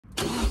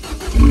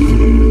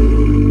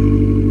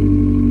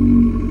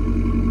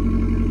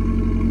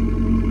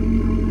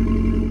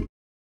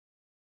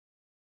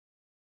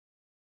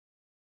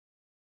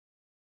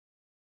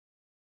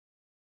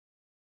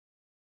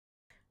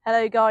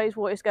Hello guys,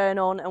 what is going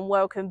on, and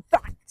welcome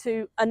back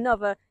to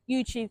another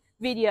YouTube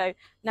video.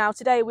 Now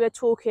today we are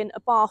talking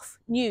Abarth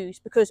news,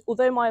 because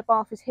although my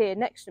Abarth is here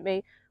next to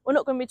me, we're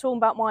not going to be talking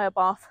about my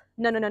Abarth.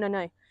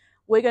 No.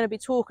 We're going to be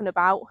talking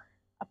about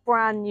a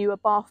brand new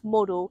Abarth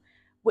model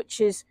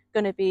which is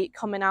going to be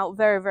coming out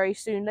very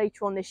soon,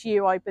 later on this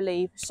year I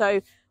believe.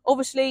 So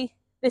obviously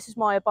this is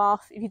my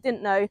Abarth. If you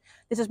didn't know,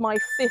 this is my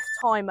 5th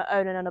time at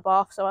owning an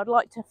Abarth, so I'd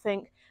like to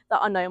think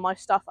that I know my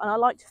stuff, and I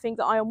like to think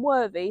that I am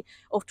worthy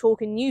of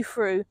talking you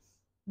through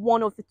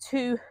one of the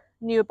 2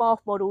 new Abarth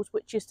models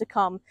which is to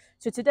come.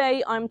 So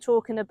today I'm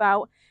talking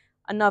about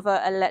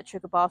another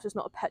electric Abarth. It's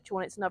not a petrol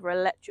one, it's another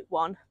electric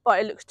one, but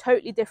it looks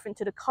totally different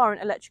to the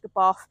current electric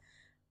Abarth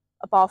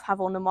have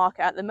on the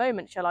market at the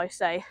moment, shall I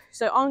say.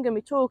 So I'm going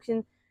to be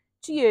talking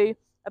to you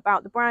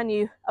about the brand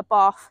new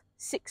Abarth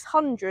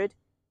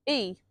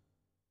 600e,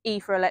 E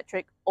for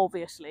electric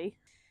obviously.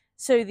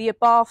 So the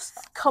Abarth's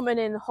coming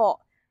in hot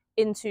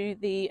into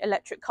the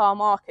electric car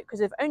market because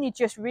they've only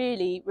just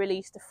really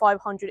released the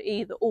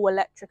 500e, the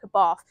all-electric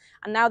Abarth,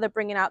 and now they're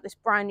bringing out this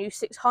brand new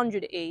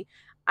 600e,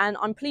 and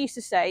I'm pleased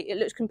to say it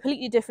looks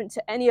completely different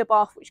to any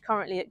Abarth which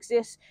currently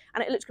exists,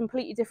 and it looks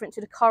completely different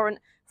to the current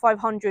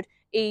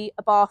 500e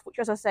Abarth, which,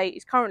 as I say,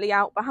 is currently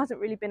out but hasn't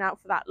really been out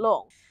for that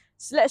long.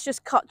 So let's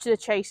just cut to the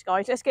chase,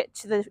 guys. Let's get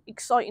to the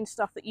exciting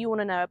stuff that you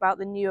want to know about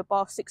the new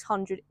Abarth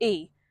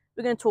 600e.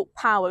 We're going to talk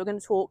power, we're going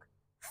to talk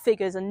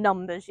figures and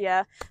numbers,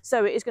 yeah.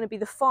 So it is going to be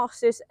the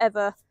fastest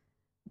ever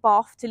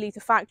Abarth to leave the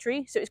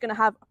factory. So it's going to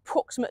have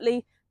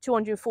approximately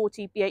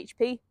 240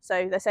 bhp.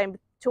 So they're saying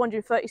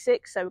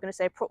 236, so we're going to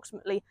say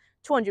approximately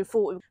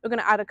 240. We're going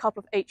to add a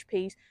couple of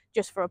HPs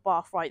just for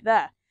Abarth right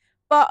there.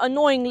 But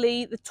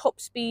annoyingly, the top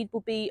speed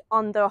will be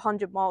under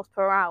 100 miles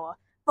per hour.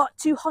 But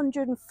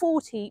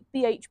 240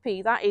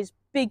 bhp, that is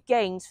big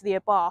gains for the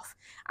Abarth.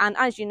 And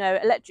as you know,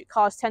 electric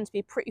cars tend to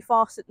be pretty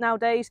fast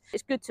nowadays.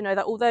 It's good to know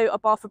that although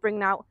Abarth are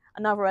bringing out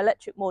another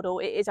electric model,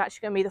 it is actually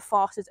going to be the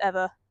fastest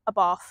ever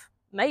Abarth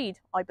made,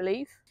 I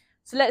believe.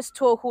 So let's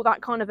talk all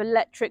that kind of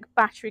electric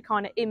battery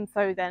kind of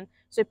info then.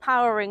 So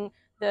powering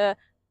the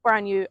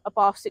brand new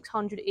Abarth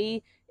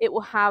 600e, it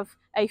will have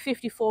a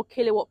 54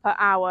 kilowatt per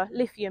hour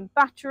lithium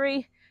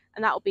battery,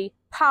 and that will be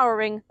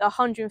powering the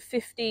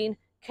 115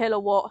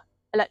 kilowatt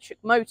electric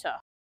motor.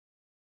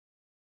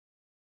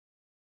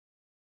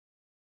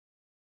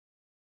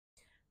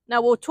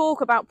 Now we'll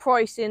talk about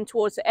pricing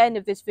towards the end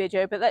of this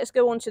video, but let's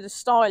go on to the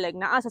styling.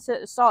 Now, as I said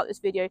at the start of this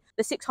video,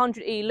 the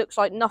 600e looks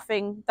like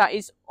nothing that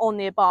is on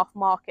the Abarth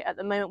market at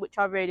the moment, which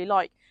I really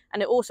like.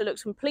 And it also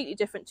looks completely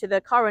different to the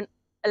current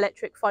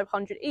electric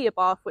 500e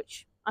Abarth,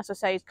 which, as I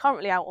say, is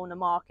currently out on the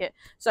market.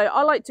 So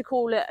I like to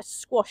call it a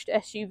squashed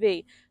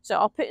SUV. So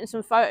I'll put in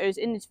some photos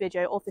in this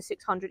video of the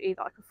 600e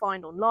that I can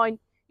find online.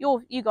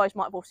 You guys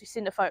might have obviously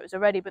seen the photos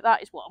already, but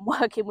that is what I'm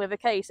working with,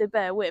 okay, so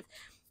bear with.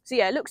 So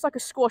yeah, it looks like a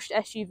squashed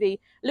SUV,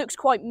 looks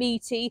quite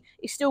meaty,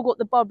 it's still got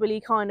the bubbly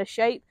kind of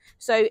shape.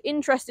 So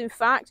interesting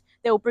fact,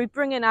 they'll be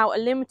bringing out a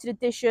limited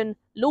edition,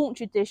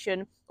 launch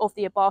edition of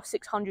the Abarth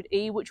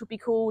 600e, which will be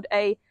called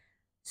a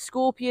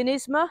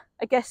Scorpionisma.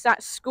 I guess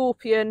that's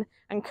Scorpion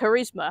and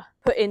Charisma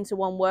put into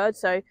one word,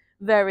 so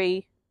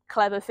very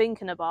clever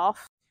thinking,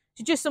 Abarth.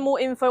 So just some more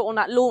info on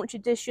that launch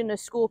edition of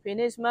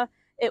Scorpionisma.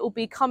 It will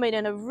be coming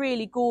in a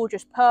really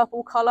gorgeous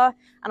purple colour,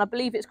 and I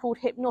believe it's called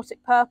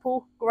Hypnotic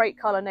Purple. Great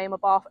colour name,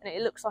 Abarth, and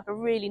it looks like a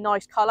really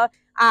nice colour.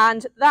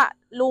 And that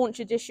launch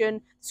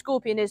edition,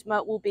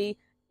 Scorpionisma, will be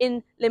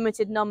in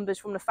limited numbers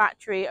from the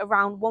factory,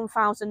 around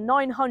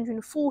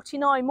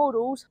 1,949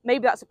 models.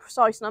 Maybe that's a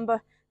precise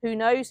number, who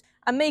knows?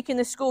 And making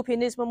the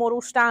Scorpionisma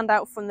model stand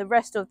out from the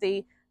rest of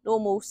the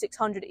normal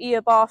 600e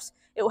Abarths,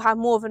 it will have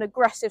more of an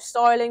aggressive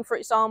styling. For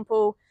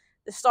example,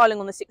 the styling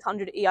on the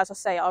 600e, as I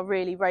say, I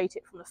really rate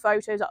it from the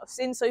photos that I've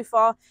seen so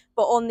far.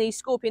 But on the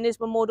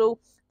Scorpionisma model,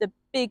 the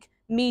big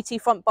meaty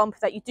front bumper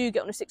that you do get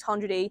on the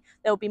 600e,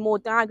 there will be more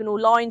diagonal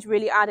lines,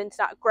 really adding to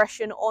that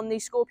aggression on the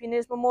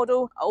Scorpionisma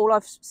model. All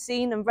I've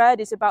seen and read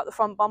is about the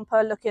front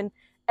bumper looking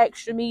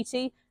extra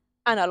meaty,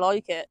 and I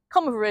like it.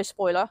 Come with a rear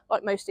spoiler,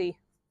 like most of the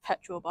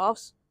petrol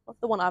Abarths,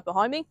 the one I have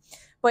behind me.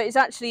 But it's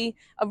actually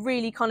a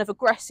really kind of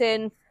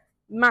aggressive,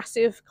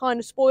 massive kind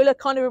of spoiler.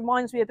 Kind of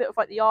reminds me a bit of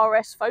like the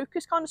RS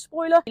Focus kind of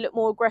spoiler. You look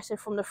more aggressive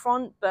from the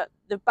front, but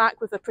the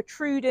back with a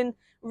protruding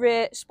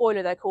rear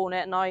spoiler, they're calling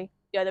it. And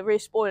the rear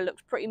spoiler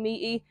looks pretty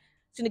meaty.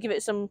 It's going to give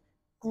it some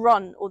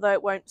grunt, although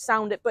it won't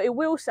sound it, but it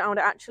will sound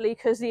it actually,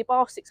 because the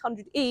Abarth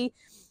 600e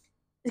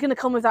is going to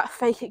come with that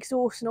fake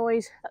exhaust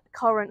noise that the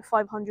current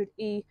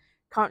 500e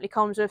currently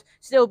comes with.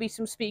 Still be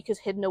some speakers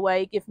hidden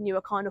away, giving you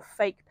a kind of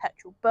fake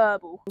petrol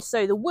burble.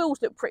 So the wheels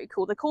look pretty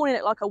cool. They're calling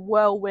it like a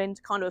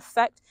whirlwind kind of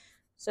effect.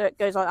 So it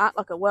goes like that,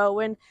 like a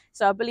whirlwind.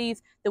 So I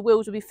believe the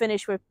wheels will be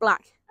finished with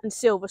black and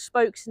silver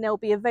spokes, and they'll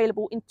be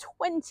available in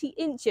 20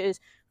 inches.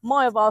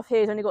 My Abarth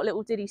here has only got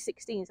little diddy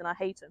 16s, and I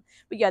hate them.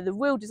 But yeah, the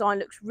wheel design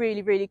looks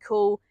really, really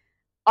cool.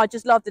 I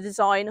just love the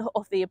design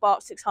of the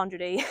Abarth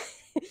 600e.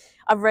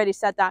 I've already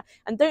said that.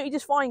 And don't you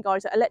just find,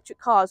 guys, that electric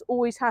cars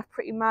always have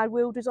pretty mad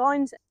wheel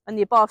designs, and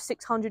the Abarth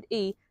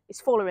 600e is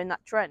following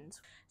that trend.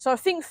 So I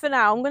think for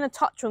now I'm going to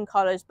touch on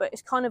colours, but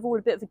it's kind of all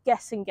a bit of a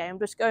guessing game. I'm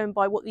just going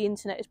by what the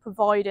internet is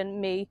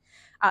providing me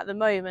at the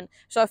moment.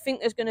 So I think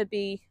there's going to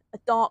be a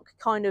dark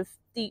kind of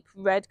deep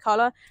red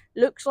colour.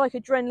 Looks like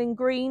adrenaline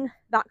green.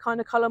 That kind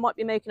of colour might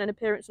be making an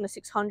appearance on the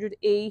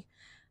 600e.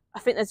 I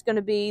think there's going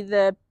to be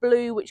the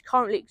blue, which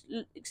currently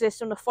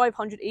exists on the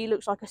 500e,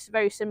 looks like a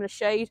very similar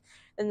shade.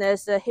 Then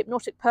there's the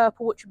hypnotic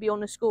purple, which would be on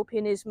the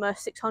Scorpionismo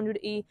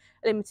 600e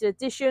limited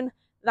edition.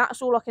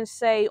 That's all I can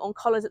say on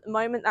colours at the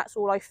moment. That's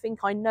all I think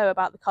I know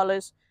about the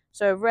colours.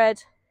 So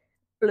red,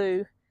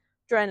 blue,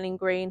 adrenaline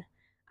green,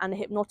 and the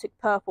hypnotic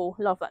purple,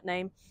 love that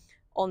name,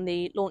 on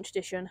the launch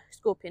edition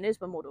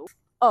Scorpionismo model.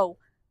 Oh,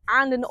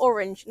 and an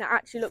orange, and it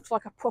actually looks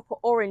like a proper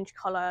orange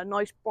colour, a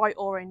nice bright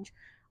orange,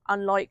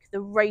 unlike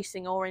the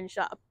racing orange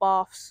that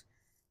Abarth's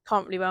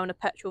currently wearing a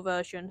petrol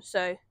version.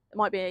 So it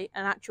might be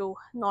an actual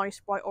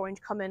nice bright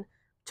orange coming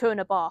to an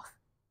Abarth.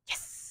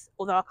 Yes!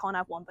 Although I can't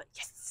have one, but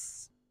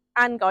yes!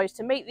 And guys,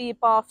 to make the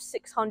Abarth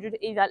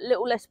 600e that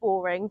little less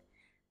boring,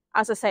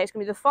 as I say, it's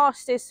going to be the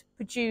fastest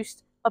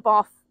produced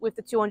Abarth with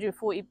the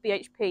 240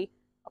 bhp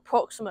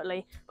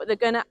approximately, but they're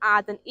going to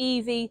add an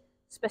EV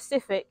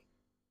specific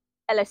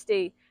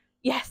LSD.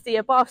 Yes, the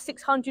Abarth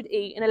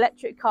 600e, an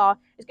electric car,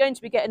 is going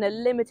to be getting a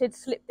limited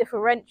slip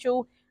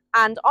differential,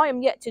 and I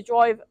am yet to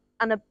drive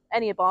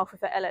any Abarth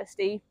with an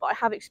LSD, but I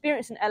have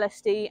experience in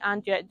LSD,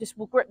 and yeah, it just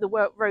will grip the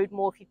road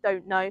more if you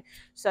don't know.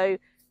 So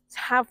to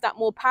have that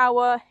more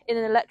power in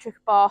an electric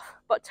Abarth,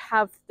 but to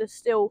have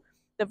still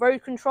the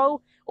road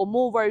control, or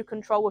more road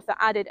control with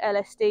the added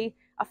LSD,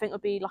 I think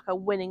would be like a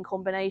winning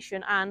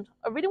combination, and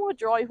I really want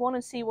to drive one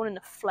and see one in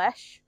the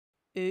flesh.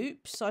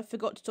 Oops, I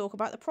forgot to talk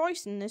about the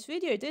price in this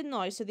video, didn't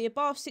I? So the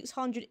Abarth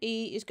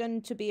 600e is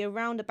going to be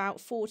around about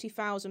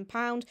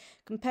 £40,000,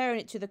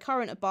 comparing it to the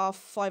current Abarth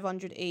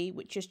 500e,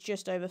 which is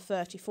just over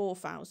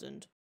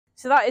 £34,000.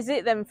 So that is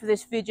it then for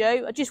this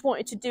video. I just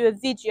wanted to do a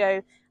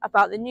video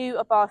about the new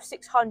Abarth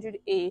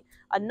 600e,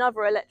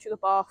 another electric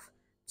Abarth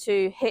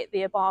to hit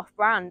the Abarth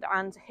brand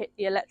and hit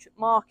the electric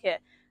market.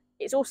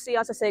 It's also,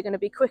 as I say, going to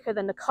be quicker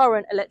than the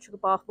current electric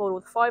Abarth model,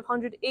 the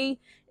 500e.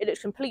 It looks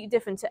completely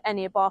different to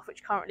any Abarth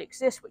which currently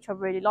exists, which I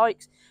really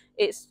like.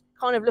 It's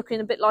kind of looking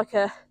a bit like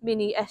a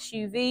mini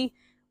SUV.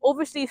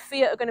 Obviously,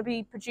 Fiat are going to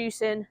be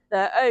producing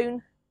their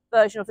own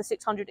version of the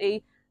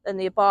 600e, then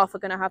the Abarth are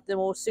going to have the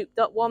more souped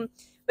up one.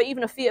 But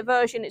even a Fiat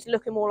version, it's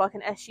looking more like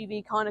an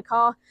SUV kind of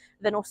car.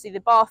 Then obviously the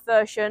Abarth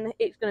version,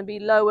 it's going to be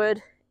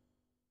lowered,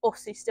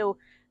 obviously still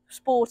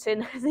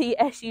sporting the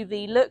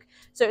SUV look.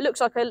 So it looks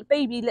like a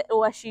baby little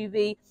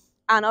SUV,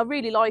 and I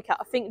really like it.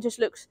 I think it just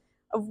looks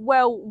a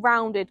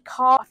well-rounded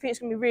car. I think it's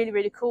going to be really,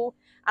 really cool,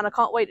 and I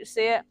can't wait to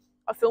see it.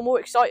 I feel more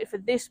excited for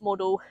this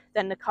model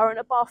than the current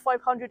Abarth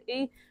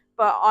 500e,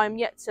 but I'm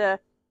yet to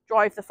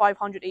drive the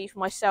 500e for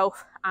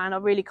myself, and I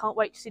really can't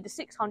wait to see the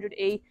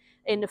 600e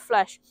in the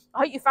flesh. I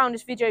hope you found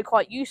this video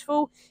quite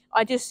useful.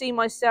 I just see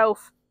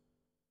myself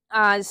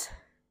as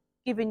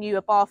giving you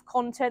Abarth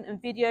content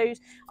and videos.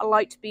 I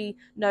like to be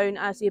known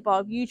as the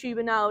Abarth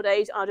YouTuber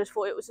nowadays, and I just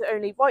thought it was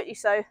only rightly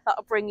so that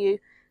I'll bring you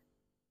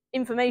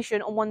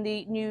information on one of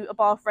the new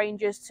Abarth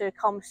ranges to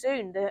come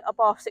soon, the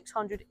Abarth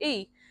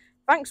 600e.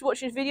 Thanks for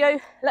watching this video.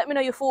 Let me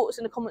know your thoughts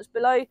in the comments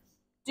below.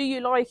 Do you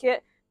like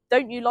it?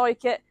 Don't you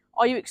like it?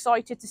 Are you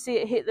excited to see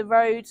it hit the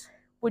roads?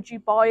 Would you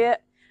buy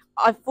it?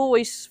 I've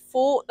always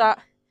thought that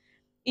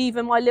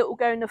even my little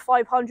going to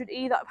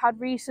 500e that I've had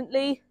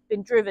recently,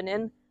 been driven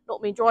in,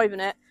 not me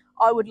driving it,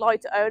 I would like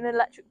to own an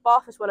electric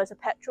Abarth as well as a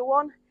petrol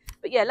one.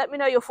 But yeah, let me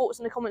know your thoughts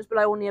in the comments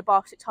below on the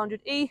Abarth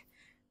 600e.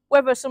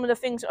 Whether some of the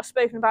things that I've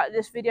spoken about in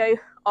this video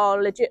are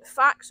legit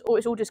facts, or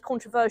it's all just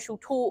controversial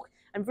talk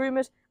and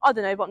rumours, I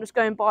don't know, but I'm just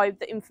going by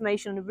the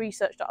information and the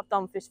research that I've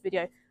done for this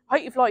video. I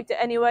hope you've liked it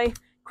anyway.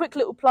 Quick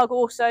little plug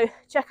also,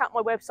 check out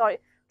my website,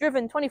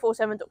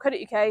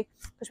 driven247.co.uk,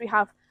 because we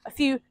have a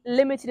few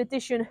limited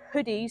edition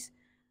hoodies,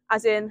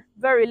 as in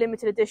very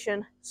limited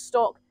edition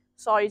stock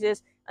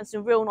sizes, and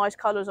some real nice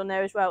colours on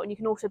there as well. And you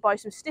can also buy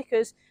some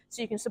stickers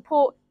so you can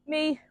support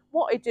me,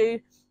 what I do,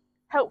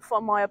 help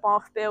fund my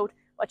Abarth build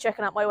by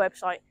checking out my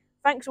website.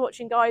 Thanks for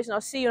watching, guys, and I'll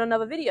see you in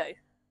another video.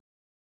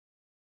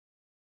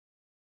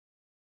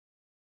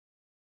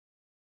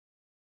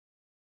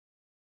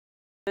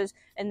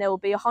 And there will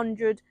be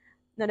 100,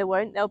 no there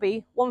won't, there'll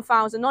be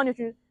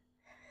 1,900,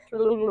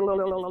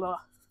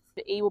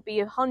 it will be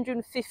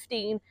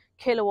 115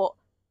 kilowatt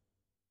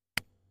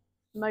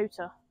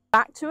motor.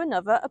 Back to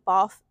another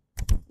Abarth.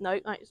 No,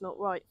 that is not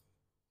right.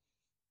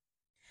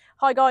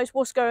 Hi guys,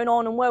 what's going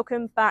on, and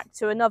welcome back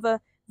to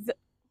another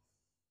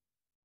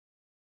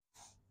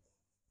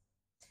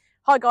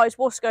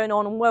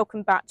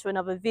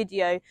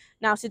video.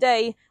 Now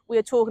today we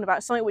are talking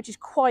about something which is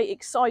quite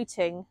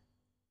exciting.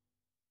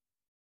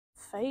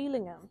 I'm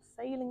failing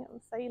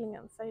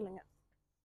it.